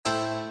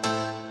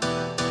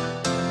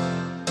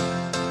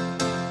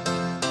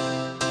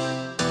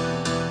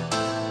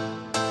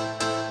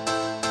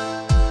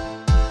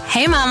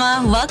Hey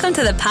mama, welcome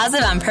to the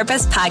Positive on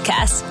Purpose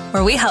podcast,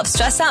 where we help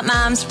stressed out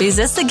moms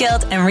resist the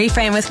guilt and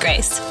reframe with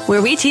grace, where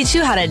we teach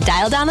you how to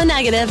dial down the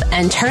negative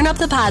and turn up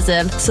the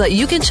positive so that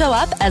you can show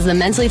up as the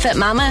mentally fit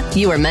mama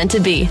you were meant to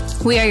be.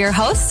 We are your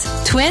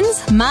hosts,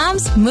 twins,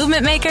 moms,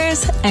 movement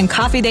makers, and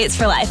coffee dates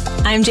for life.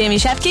 I'm Jamie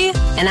Shefke.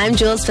 And I'm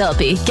Jules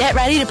Philippi. Get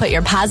ready to put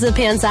your positive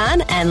pants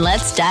on and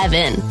let's dive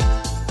in.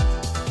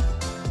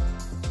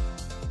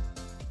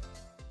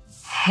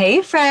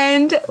 Hey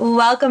friend,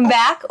 welcome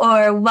back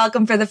or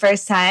welcome for the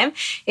first time.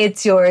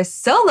 It's your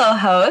solo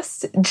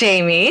host,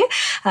 Jamie.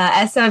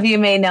 As some of you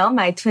may know,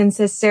 my twin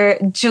sister,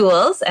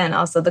 Jules, and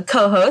also the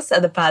co-host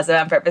of the Positive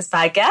on Purpose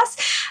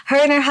podcast. Her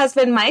and her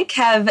husband, Mike,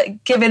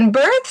 have given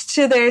birth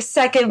to their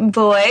second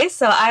boy,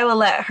 so I will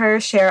let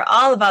her share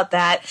all about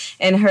that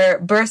in her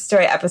birth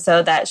story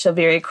episode that she'll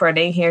be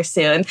recording here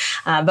soon.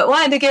 But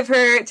wanted to give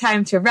her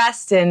time to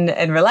rest and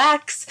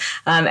relax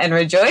and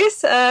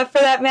rejoice for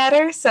that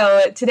matter.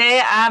 So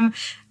today I'm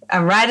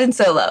riding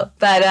solo,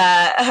 but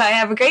I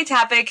have a great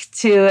topic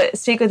to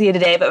speak with you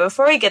today. But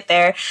before we get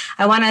there,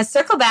 I want to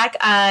circle back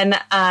on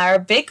our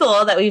big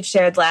goal that we've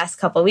shared the last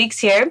couple weeks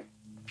here.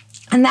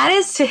 And that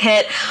is to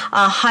hit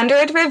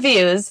 100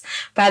 reviews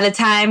by the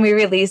time we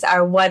release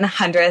our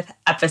 100th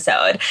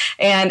episode.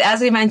 And as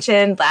we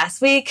mentioned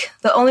last week,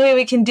 the only way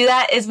we can do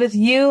that is with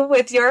you,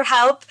 with your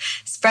help,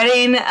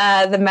 spreading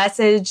the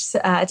message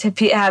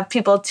to have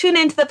people tune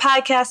into the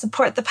podcast,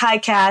 support the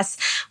podcast.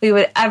 We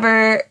would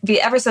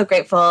be ever so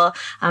grateful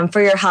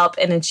for your help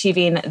in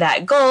achieving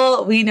that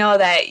goal. We know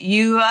that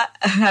you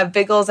have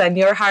big goals on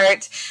your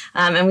heart,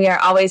 and we are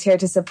always here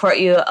to support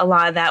you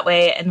along that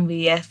way. And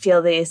we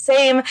feel the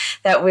same,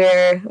 that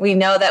we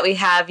know that we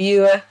have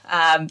you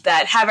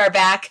that have our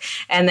back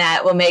and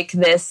that will make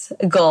this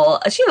goal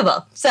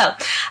achievable. So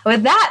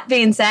with that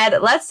being said,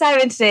 let's dive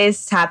into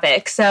today's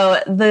topic.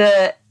 So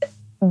the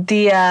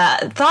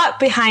thought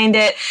behind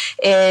it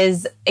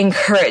is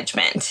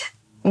encouragement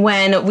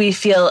when we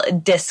feel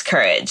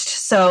discouraged.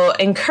 So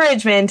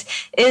encouragement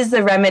is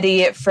the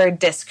remedy for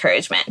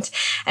discouragement.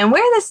 And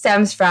where this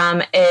stems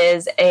from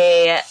is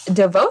a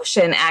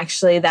devotion,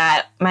 actually,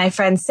 that my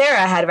friend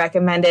Sarah had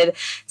recommended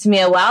to me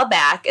a while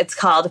back. It's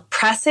called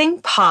Pressing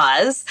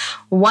Pause,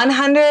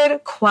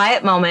 100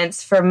 Quiet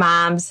Moments for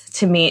Moms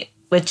to Meet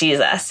with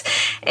Jesus.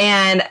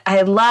 And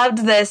I loved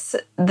this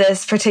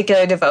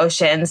particular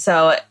devotion.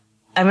 So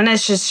I'm going to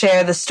just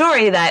share the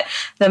story that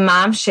the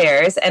mom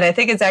shares, and I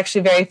think it's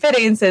actually very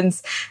fitting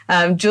since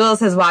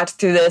Jules has walked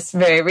through this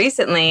very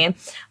recently,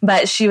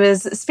 but she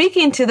was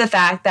speaking to the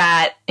fact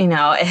that,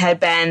 it had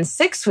been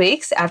 6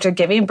 weeks after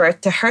giving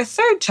birth to her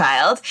third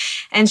child,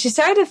 and she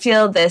started to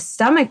feel this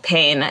stomach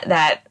pain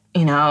that,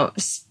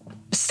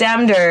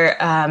 stemmed or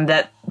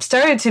that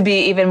started to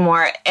be even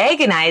more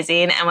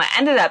agonizing, and what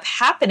ended up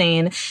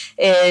happening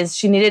is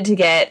she needed to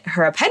get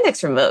her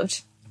appendix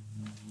removed.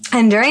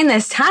 And during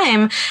this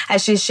time,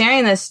 as she's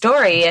sharing this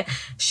story,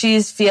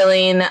 she's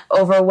feeling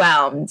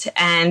overwhelmed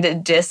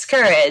and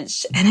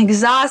discouraged and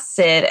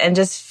exhausted and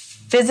just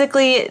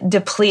physically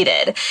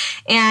depleted.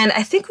 And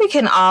I think we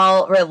can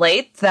all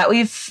relate that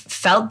we've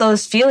felt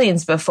those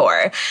feelings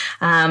before,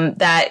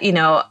 that,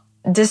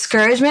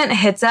 discouragement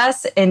hits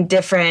us in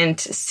different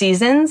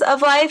seasons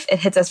of life. It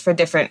hits us for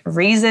different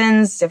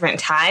reasons, different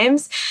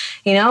times.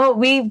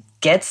 We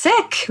get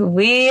sick.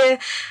 We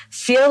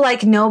feel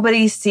like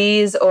nobody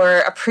sees or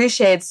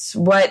appreciates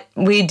what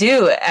we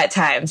do at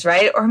times,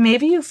 right? Or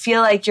maybe you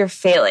feel like you're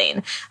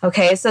failing.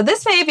 Okay, so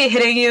this may be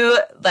hitting you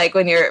like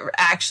when you're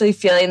actually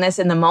feeling this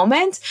in the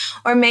moment,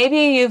 or maybe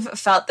you've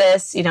felt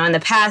this, in the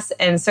past,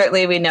 and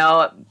certainly we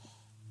know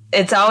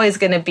it's always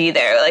going to be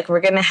there. Like,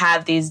 we're going to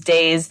have these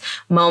days,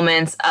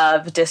 moments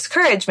of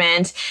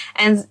discouragement.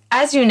 And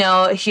as you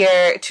know,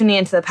 here, tuning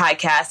into the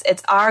podcast,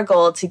 it's our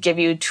goal to give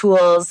you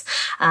tools,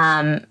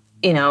 give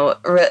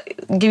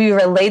you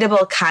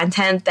relatable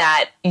content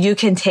that you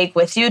can take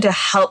with you to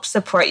help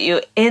support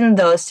you in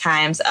those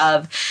times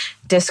of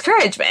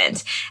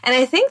discouragement. And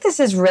I think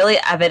this is really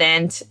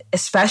evident,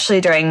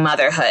 especially during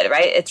motherhood,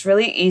 right? It's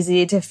really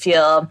easy to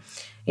feel,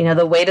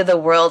 the weight of the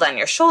world on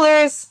your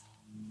shoulders.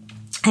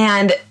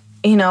 And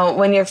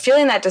when you're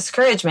feeling that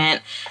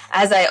discouragement,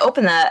 as I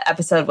open the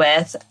episode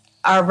with,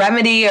 our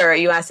remedy, or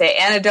you want to say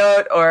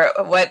antidote, or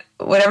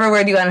whatever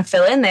word you want to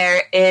fill in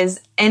there,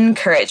 is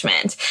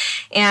encouragement.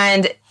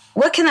 And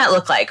what can that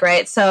look like,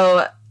 right?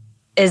 So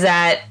is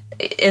that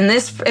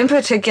in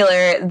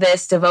particular,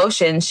 this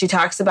devotion, she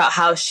talks about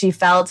how she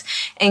felt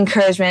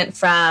encouragement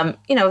from,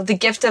 the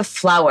gift of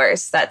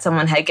flowers that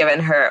someone had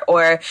given her,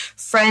 or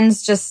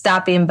friends just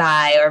stopping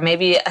by, or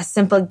maybe a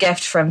simple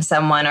gift from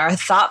someone, or a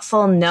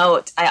thoughtful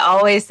note. I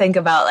always think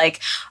about like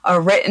a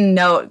written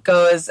note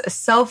goes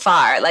so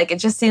far. Like, it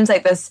just seems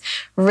like this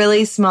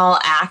really small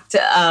act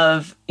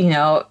of,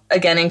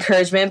 again,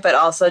 encouragement, but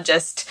also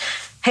just,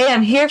 hey,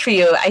 I'm here for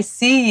you. I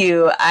see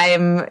you.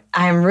 I'm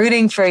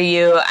rooting for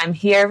you. I'm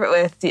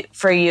here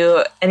for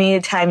you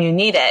anytime you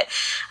need it.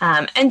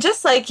 And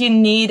just like you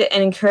need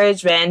an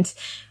encouragement,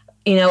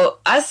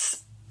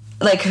 us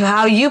like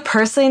how you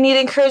personally need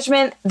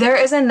encouragement, there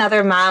is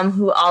another mom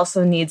who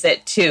also needs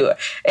it too.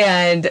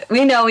 And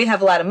we know we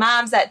have a lot of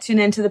moms that tune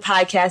into the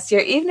podcast here.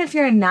 Even if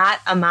you're not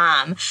a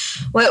mom,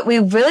 what we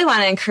really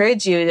want to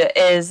encourage you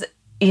is,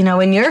 you know,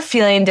 when you're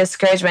feeling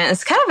discouragement,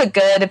 it's kind of a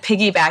good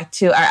piggyback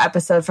to our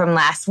episode from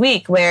last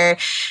week where,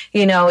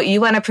 you know,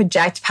 you want to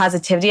project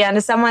positivity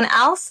onto someone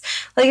else.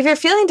 Like if you're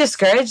feeling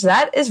discouraged,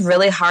 that is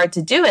really hard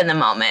to do in the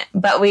moment.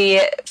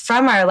 But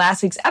from our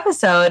last week's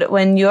episode,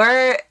 when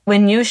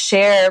you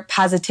share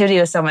positivity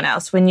with someone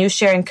else, when you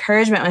share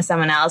encouragement with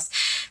someone else,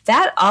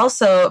 that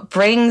also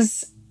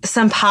brings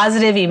some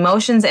positive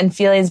emotions and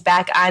feelings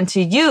back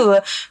onto you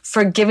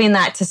for giving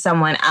that to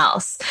someone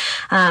else.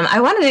 I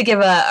wanted to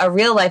give a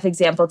real life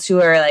example too,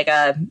 or like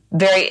a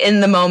very in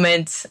the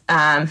moment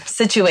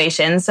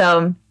situation.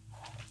 So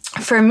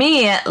for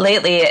me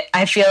lately,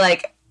 I feel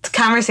like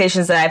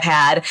conversations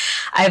that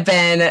I've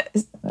been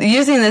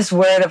using this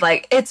word of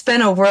like, it's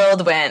been a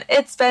whirlwind.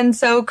 It's been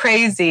so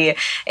crazy.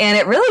 And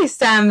it really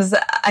stems,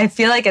 I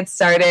feel like it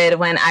started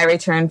when I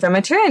returned from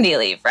maternity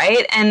leave,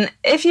 right? And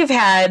if you've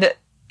had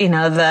you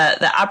know,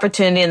 the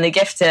opportunity and the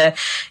gift to,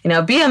 you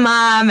know, be a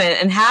mom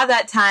and have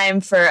that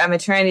time for a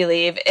maternity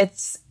leave,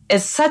 it's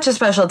such a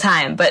special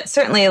time. But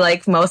certainly,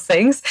 like most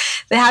things,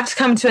 they have to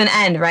come to an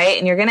end, right?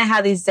 And you're going to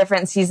have these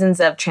different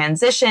seasons of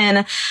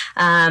transition.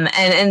 And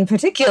in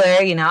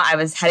particular, you know, I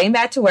was heading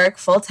back to work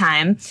full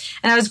time,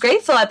 and I was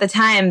grateful at the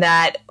time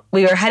that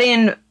we were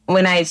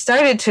when I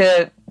started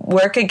to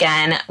work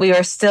again, we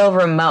were still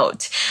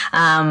remote.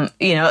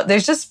 You know,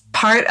 there's just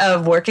part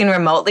of working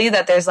remotely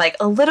that there's like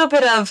a little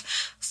bit of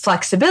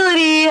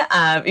flexibility.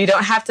 You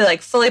don't have to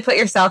like fully put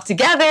yourself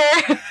together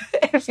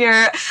if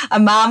you're a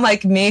mom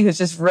like me who's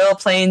just real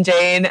plain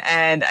Jane,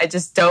 and I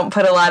just don't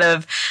put a lot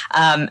of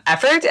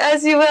effort,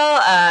 as you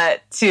will,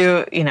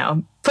 to, you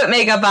know, put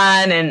makeup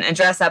on and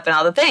dress up and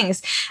all the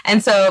things.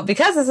 And so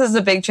because this is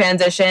a big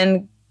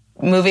transition,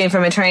 moving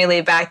from maternity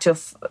leave back to,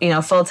 you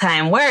know,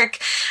 full-time work,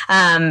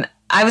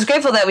 I was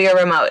grateful that we were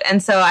remote.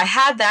 And so I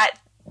had that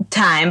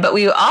time, but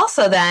we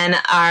also then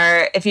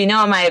if you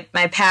know,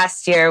 my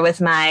past year with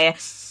my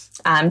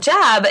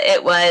job,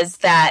 it was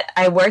that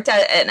I worked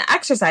at an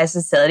exercise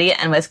facility,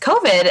 and with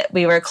COVID,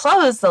 we were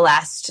closed the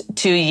last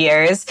 2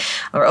 years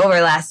or over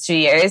the last 2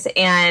 years.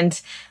 And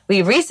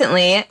we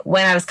recently,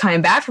 when I was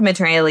coming back from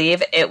maternity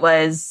leave, it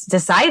was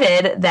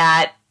decided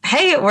that,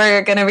 hey,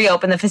 we're going to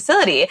reopen the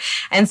facility.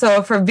 And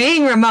so for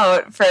being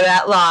remote for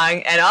that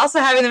long and also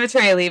having the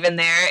maternity leave in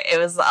there, it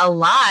was a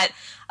lot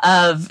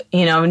of,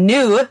 you know,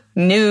 new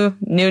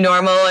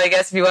normal, I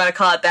guess, if you want to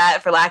call it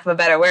that, for lack of a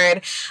better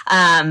word.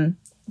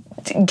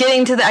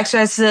 Getting to the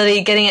exercise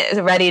facility, getting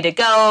it ready to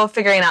go,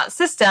 figuring out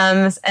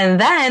systems. And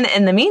then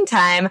in the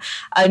meantime,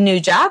 a new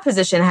job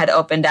position had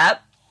opened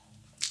up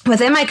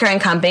within my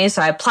current company.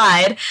 So I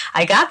applied,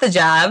 I got the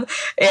job,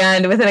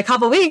 and within a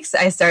couple weeks,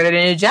 I started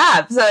a new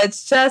job. So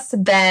it's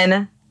just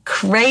been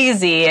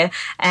crazy. And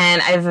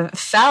I've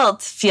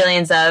felt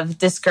feelings of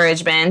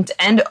discouragement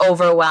and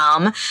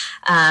overwhelm,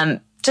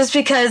 just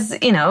because,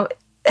 you know,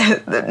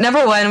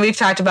 number one, we've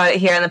talked about it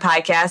here on the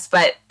podcast,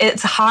 but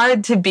it's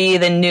hard to be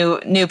the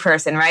new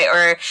person, right?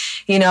 Or,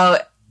 you know,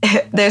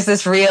 there's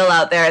this reel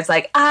out there. It's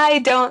like, I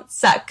don't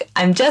suck.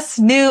 I'm just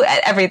new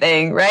at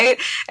everything, right?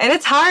 And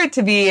it's hard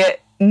to be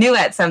new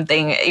at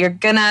something. You're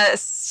gonna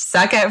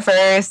suck at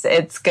first.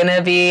 It's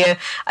gonna be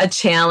a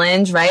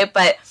challenge, right?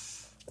 But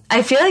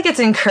I feel like it's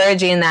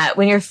encouraging that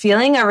when you're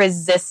feeling a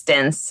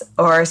resistance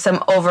or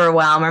some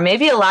overwhelm, or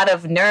maybe a lot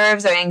of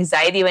nerves or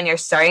anxiety when you're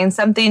starting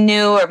something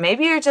new, or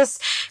maybe you're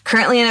just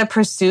currently in a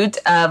pursuit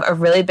of a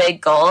really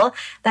big goal,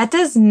 that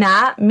does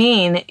not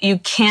mean you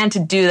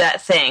can't do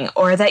that thing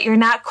or that you're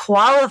not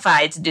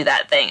qualified to do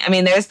that thing. I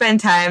mean, there's been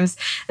times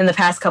in the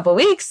past couple of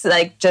weeks,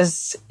 like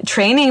just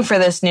training for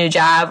this new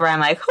job, where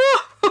I'm like, whew,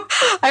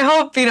 I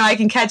hope, you know, I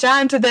can catch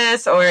on to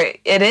this, or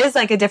it is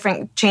like a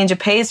different change of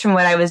pace from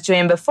what I was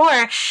doing before.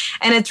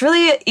 And it's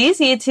really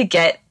easy to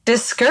get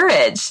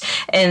discouraged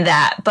in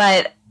that.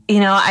 But, you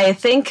know, I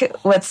think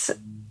what's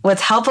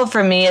helpful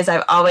for me is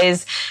I've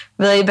always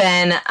really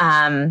been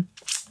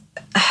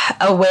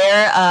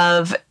aware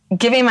of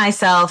giving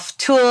myself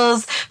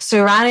tools,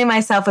 surrounding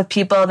myself with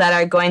people that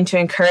are going to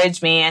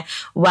encourage me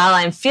while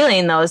I'm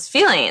feeling those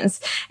feelings.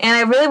 And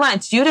I really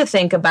want you to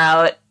think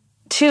about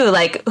too,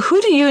 like,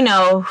 who do you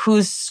know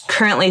who's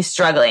currently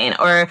struggling,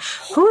 or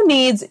who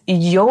needs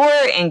your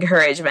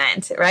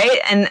encouragement, right?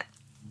 And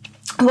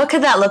what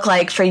could that look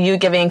like for you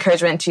giving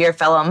encouragement to your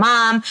fellow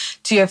mom,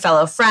 to your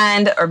fellow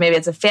friend, or maybe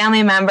it's a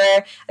family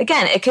member?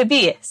 Again, it could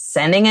be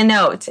sending a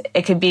note.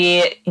 It could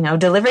be, you know,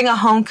 delivering a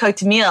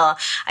home-cooked meal.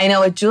 I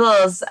know with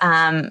Jules,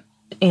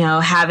 you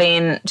know,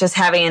 having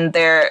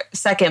their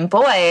second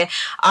boy,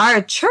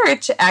 our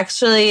church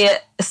actually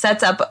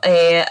sets up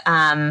a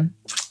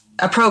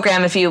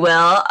program, if you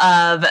will,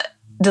 of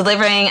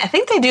delivering, I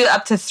think they do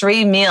up to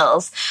 3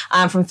 meals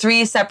from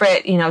 3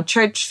 separate,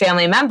 church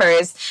family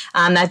members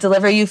that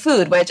deliver you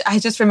food, which I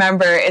just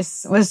remember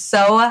was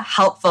so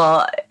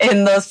helpful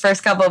in those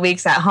first couple of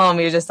weeks at home.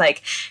 You're just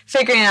like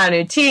figuring out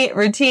a new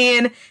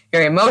routine,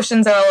 your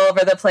emotions are all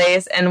over the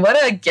place, and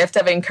what a gift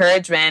of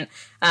encouragement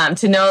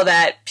to know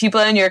that people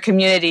in your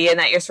community and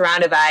that you're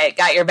surrounded by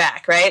got your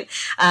back, right?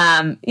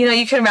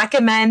 You can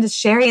recommend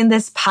sharing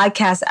this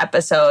podcast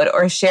episode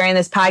or sharing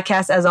this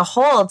podcast as a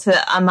whole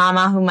to a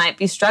mama who might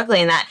be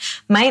struggling, that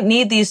might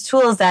need these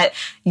tools that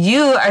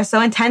you are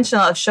so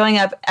intentional of showing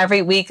up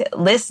every week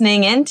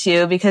listening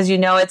into because you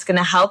know it's going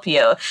to help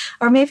you.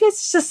 Or maybe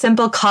it's just a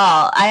simple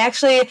call. I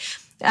actually,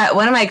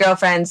 one of my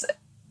girlfriends,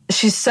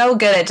 she's so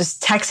good at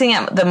just texting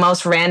at the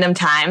most random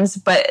times,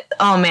 but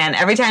oh man,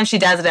 every time she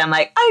does it, I'm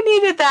like, I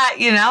needed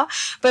that,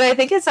 But I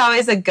think it's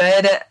always a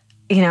good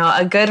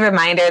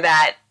reminder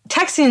that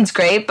texting's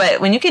great,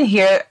 but when you can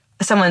hear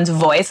someone's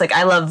voice, like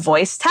I love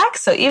voice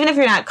text. So even if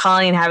you're not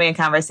calling and having a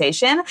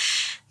conversation,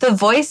 the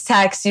voice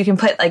text, you can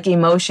put like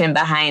emotion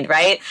behind,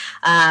 right?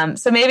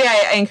 So maybe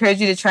I encourage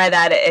you to try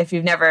that if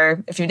you've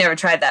never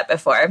tried that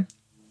before.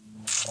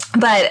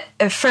 But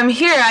from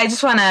here, I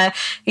just want to,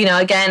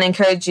 again,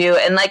 encourage you.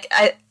 And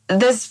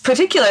this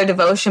particular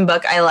devotion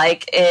book I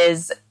like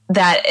is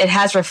that it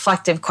has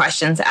reflective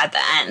questions at the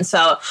end.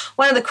 So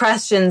one of the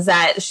questions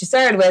that she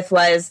started with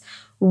was,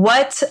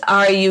 what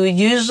are you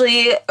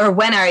usually, or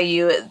when are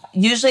you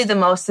usually the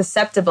most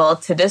susceptible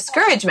to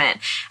discouragement?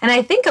 And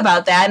I think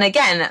about that. And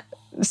again,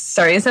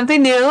 starting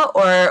something new,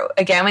 or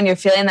again, when you're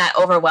feeling that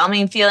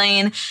overwhelming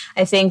feeling,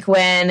 I think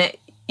when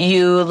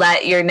you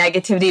let your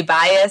negativity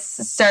bias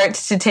start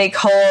to take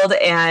hold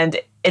and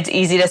it's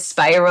easy to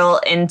spiral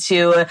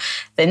into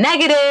the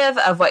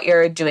negative of what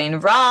you're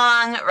doing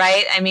wrong,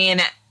 right? I mean,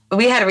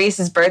 we had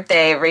Reese's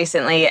birthday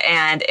recently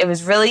and it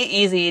was really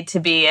easy to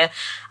be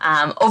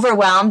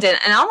overwhelmed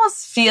and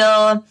almost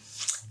feel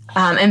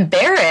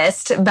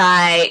embarrassed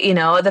by,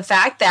 the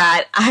fact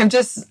that I'm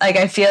just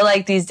I feel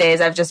like these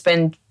days I've just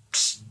been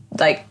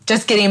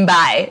just getting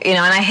by, and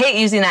I hate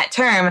using that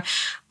term,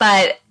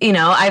 but,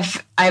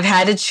 I've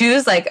had to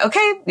choose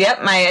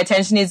my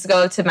attention needs to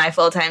go to my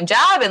full-time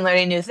job and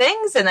learning new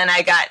things. And then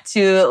I got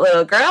 2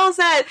 little girls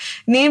that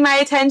need my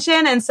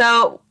attention. And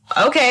so,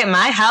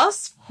 my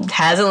house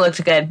hasn't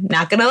looked good,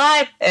 not going to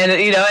lie. And,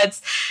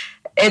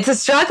 it's a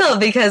struggle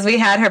because we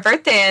had her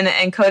birthday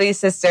and Cody's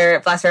sister,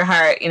 bless her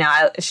heart,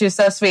 she was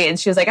so sweet. And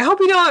she was like, I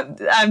hope you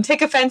don't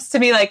take offense to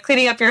me,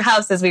 cleaning up your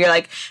house as we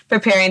were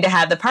preparing to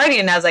have the party.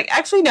 And I was like,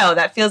 actually, no,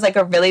 that feels like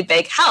a really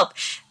big help.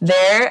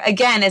 There,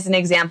 again, is an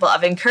example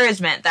of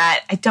encouragement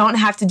that I don't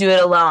have to do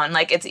it alone.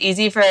 It's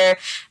easy for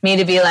me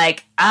to be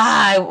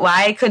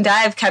why couldn't I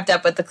have kept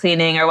up with the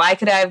cleaning, or why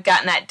could I have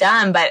gotten that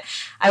done? But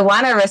I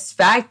want to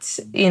respect,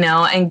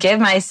 and give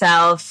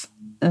myself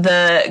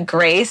the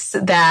grace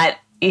that,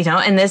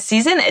 in this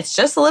season, it's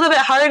just a little bit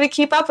harder to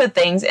keep up with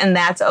things, and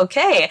that's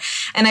okay.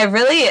 And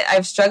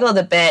I've struggled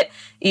a bit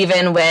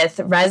even with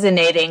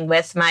resonating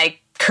with my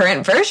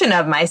current version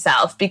of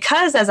myself,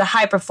 because as a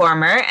high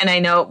performer, and I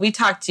know we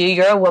talked to you,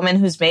 you're a woman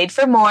who's made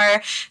for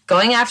more,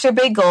 going after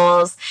big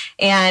goals,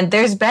 and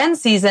there's been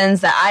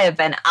seasons that I have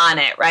been on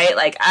it, right?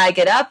 I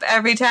get up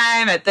every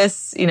time at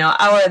this,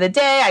 hour of the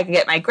day, I can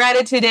get my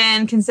gratitude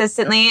in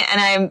consistently, and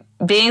I'm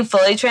being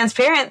fully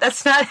transparent,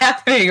 that's not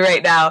happening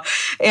right now.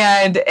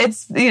 And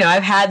it's,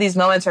 I've had these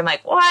moments where I'm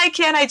like, why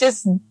can't I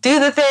just do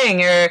the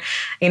thing? Or,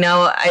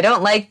 I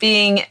don't like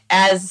being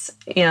as,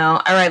 or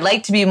I'd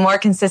like to be more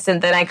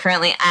consistent than I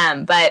currently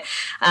am. But,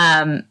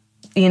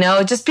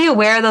 just be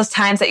aware of those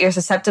times that you're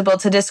susceptible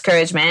to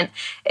discouragement.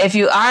 If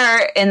you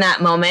are in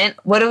that moment,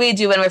 what do we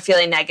do when we're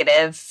feeling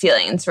negative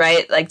feelings,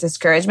 right? Like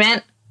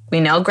discouragement. We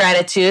know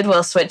gratitude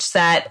will switch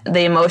the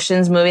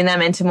emotions, moving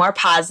them into more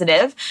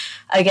positive.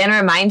 Again,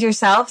 remind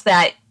yourself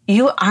that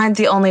you aren't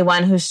the only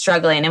one who's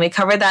struggling. And we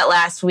covered that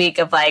last week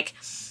of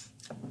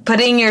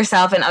putting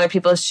yourself in other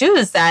people's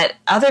shoes, that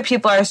other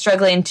people are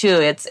struggling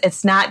too.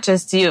 It's not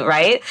just you,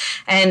 right?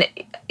 And,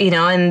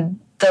 and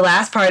the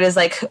last part is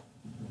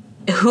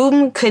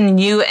whom can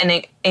you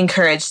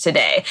encourage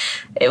today?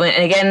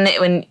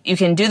 When you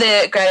can do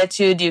the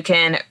gratitude, you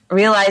can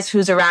realize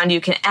who's around you,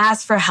 you can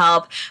ask for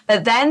help,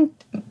 but then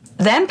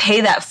pay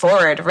that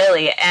forward,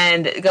 really,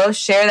 and go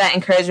share that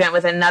encouragement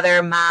with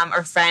another mom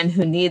or friend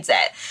who needs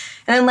it.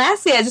 And then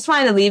lastly, I just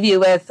wanted to leave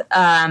you with,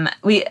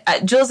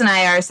 Jules and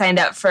I are signed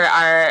up for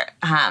our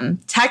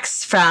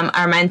texts from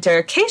our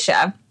mentor,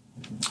 Keisha,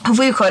 who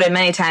we've quoted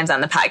many times on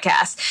the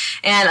podcast.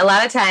 And a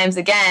lot of times,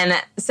 again,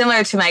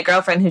 similar to my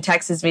girlfriend who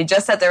texts me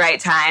just at the right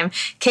time,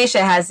 Keisha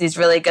has these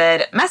really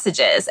good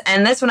messages.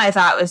 And this one I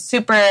thought was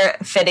super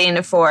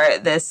fitting for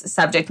this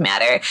subject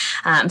matter.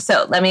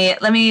 So let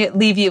me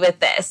leave you with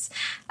this.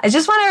 I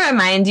just want to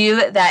remind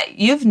you that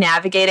you've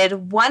navigated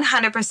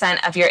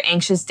 100% of your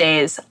anxious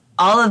days,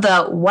 all of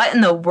the what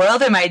in the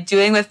world am I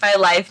doing with my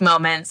life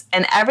moments,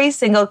 and every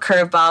single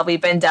curveball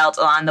we've been dealt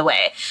along the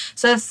way.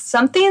 So if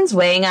something's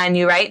weighing on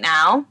you right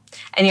now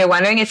and you're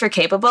wondering if you're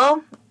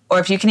capable or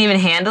if you can even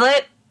handle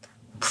it,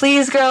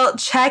 please, girl,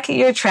 check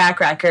your track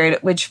record,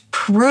 which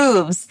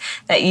proves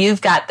that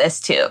you've got this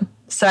too.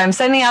 So I'm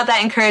sending out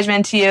that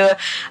encouragement to you.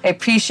 I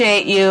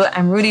appreciate you.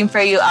 I'm rooting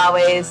for you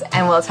always,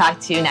 and we'll talk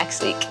to you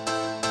next week.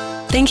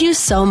 Thank you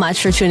so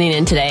much for tuning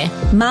in today.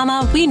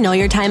 Mama, we know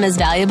your time is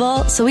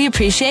valuable, so we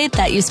appreciate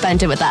that you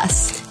spent it with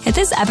us. If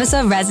this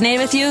episode resonated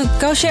with you,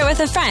 go share it with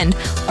a friend,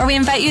 or we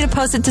invite you to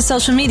post it to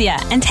social media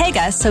and tag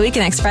us so we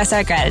can express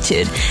our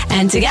gratitude.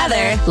 And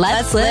together,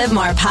 let's live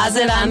more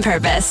positive on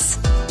purpose.